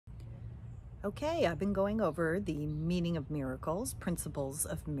Okay, I've been going over the meaning of miracles, principles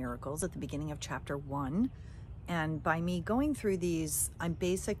of miracles at the beginning of chapter 1. And by me going through these, I'm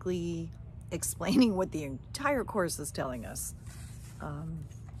basically explaining what the entire course is telling us.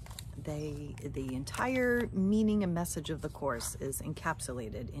 The entire meaning and message of the course is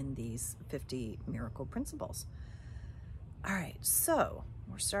encapsulated in these 50 miracle principles. All right, so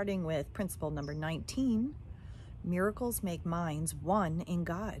we're starting with principle number 19. Miracles make minds one in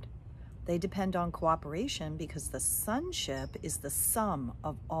God. They depend on cooperation because the sonship is the sum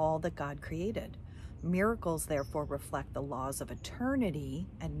of all that God created. Miracles therefore reflect the laws of eternity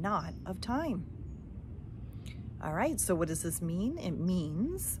and not of time. All right, so what does this mean? It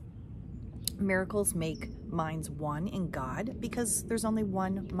means miracles make minds one in God because there's only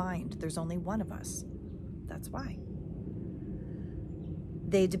one mind. There's only one of us. That's why.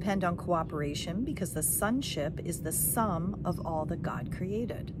 They depend on cooperation because the sonship is the sum of all that God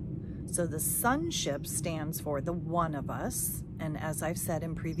created. So the sonship stands for the one of us. And as I've said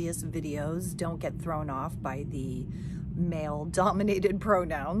in previous videos, don't get thrown off by the male-dominated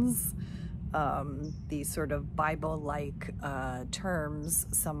pronouns, these sort of Bible-like terms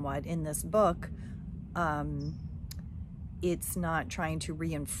somewhat in this book. It's not trying to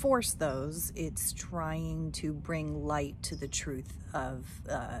reinforce those, it's trying to bring light to the truth of,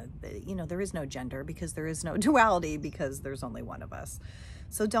 there is no gender because there is no duality because there's only one of us.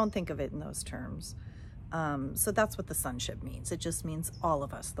 So don't think of it in those terms. So that's what the sonship means. It just means all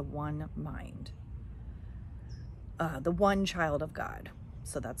of us, the one mind, the one child of God.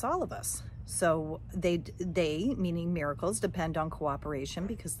 So that's all of us. So they meaning miracles, depend on cooperation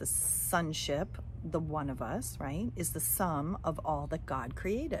because the sonship, the one of us, right, is the sum of all that God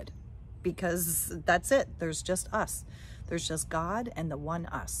created. Because that's it. There's just us. There's just God and the one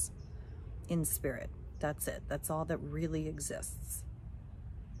us in spirit. That's it. That's all that really exists.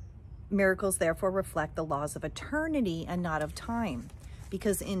 Miracles therefore reflect the laws of eternity and not of time.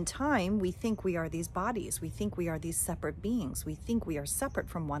 Because in time, we think we are these bodies. We think we are these separate beings. We think we are separate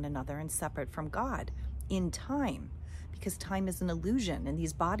from one another and separate from God in time. Because time is an illusion and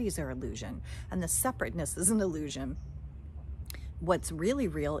these bodies are illusion. And the separateness is an illusion. What's really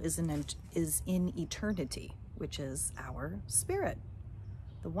real is in eternity, which is our spirit.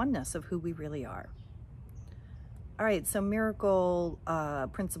 The oneness of who we really are. All right, so miracle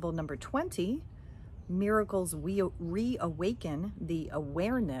principle number 20. Miracles reawaken the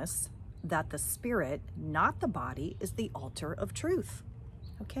awareness that the spirit, not the body, is the altar of truth.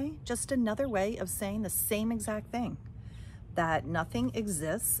 Okay, just another way of saying the same exact thing. That nothing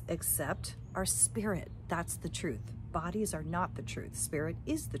exists except our spirit. That's the truth. Bodies are not the truth. Spirit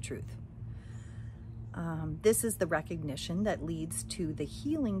is the truth. This is the recognition that leads to the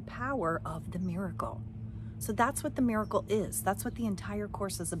healing power of the miracle. So that's what the miracle is. That's what the entire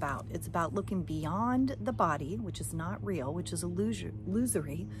course is about. It's about looking beyond the body, which is not real, which is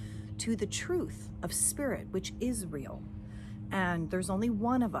illusory, to the truth of spirit, which is real. And there's only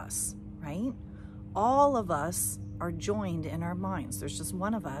one of us, right? All of us are joined in our minds. There's just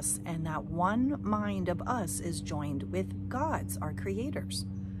one of us, and that one mind of us is joined with God's, our creators.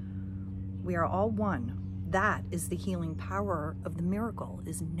 We are all one. That is the healing power of the miracle,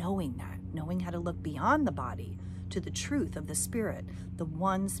 is knowing that, knowing how to look beyond the body to the truth of the spirit, the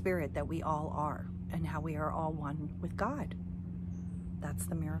one spirit that we all are, and how we are all one with God. That's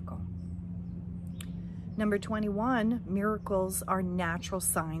the miracle. Number 21, miracles are natural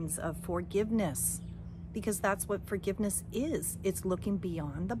signs of forgiveness, because that's what forgiveness is. It's looking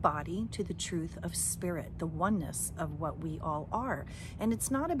beyond the body to the truth of spirit, the oneness of what we all are. And it's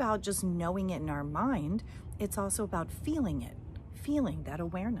not about just knowing it in our mind. It's also about feeling it, feeling that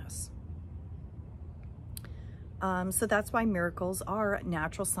awareness. So that's why miracles are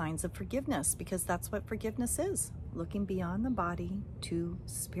natural signs of forgiveness, because that's what forgiveness is, looking beyond the body to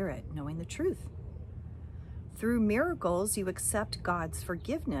spirit, knowing the truth. Through miracles, you accept God's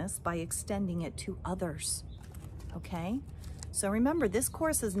forgiveness by extending it to others, okay? So remember, this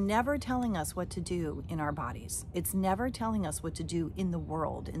course is never telling us what to do in our bodies. It's never telling us what to do in the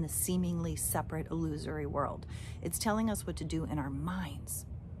world, in the seemingly separate, illusory world. It's telling us what to do in our minds,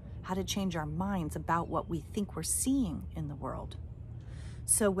 how to change our minds about what we think we're seeing in the world.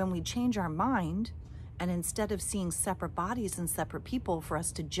 So when we change our mind, and instead of seeing separate bodies and separate people for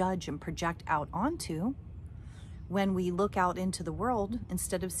us to judge and project out onto, when we look out into the world,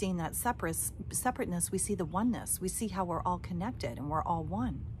 instead of seeing that separateness, we see the oneness. We see how we're all connected and we're all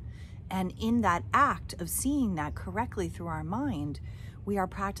one. And in that act of seeing that correctly through our mind, we are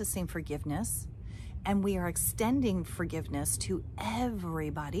practicing forgiveness, and we are extending forgiveness to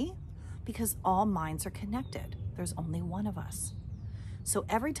everybody because all minds are connected. There's only one of us. So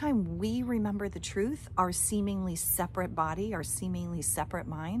every time we remember the truth, our seemingly separate body, our seemingly separate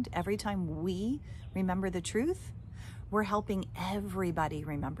mind, every time we remember the truth, we're helping everybody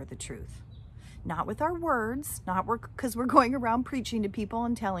remember the truth. Not with our words, not because we're going around preaching to people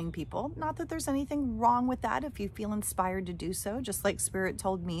and telling people. Not that there's anything wrong with that if you feel inspired to do so, just like Spirit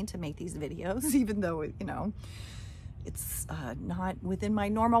told me to make these videos, even though, you know, it's not within my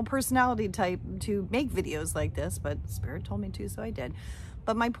normal personality type to make videos like this, but Spirit told me to, so I did.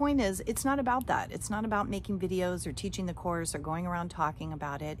 But my point is, it's not about that. It's not about making videos or teaching the course or going around talking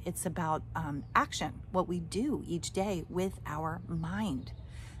about it. It's about action, what we do each day with our mind.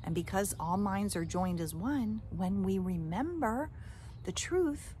 And because all minds are joined as one, when we remember the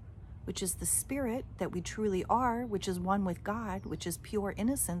truth, which is the spirit that we truly are, which is one with God, which is pure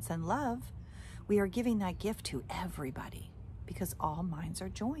innocence and love, we are giving that gift to everybody because all minds are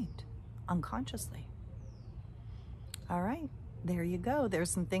joined unconsciously. All right, there you go. There's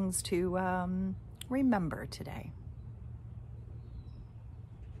some things to remember today.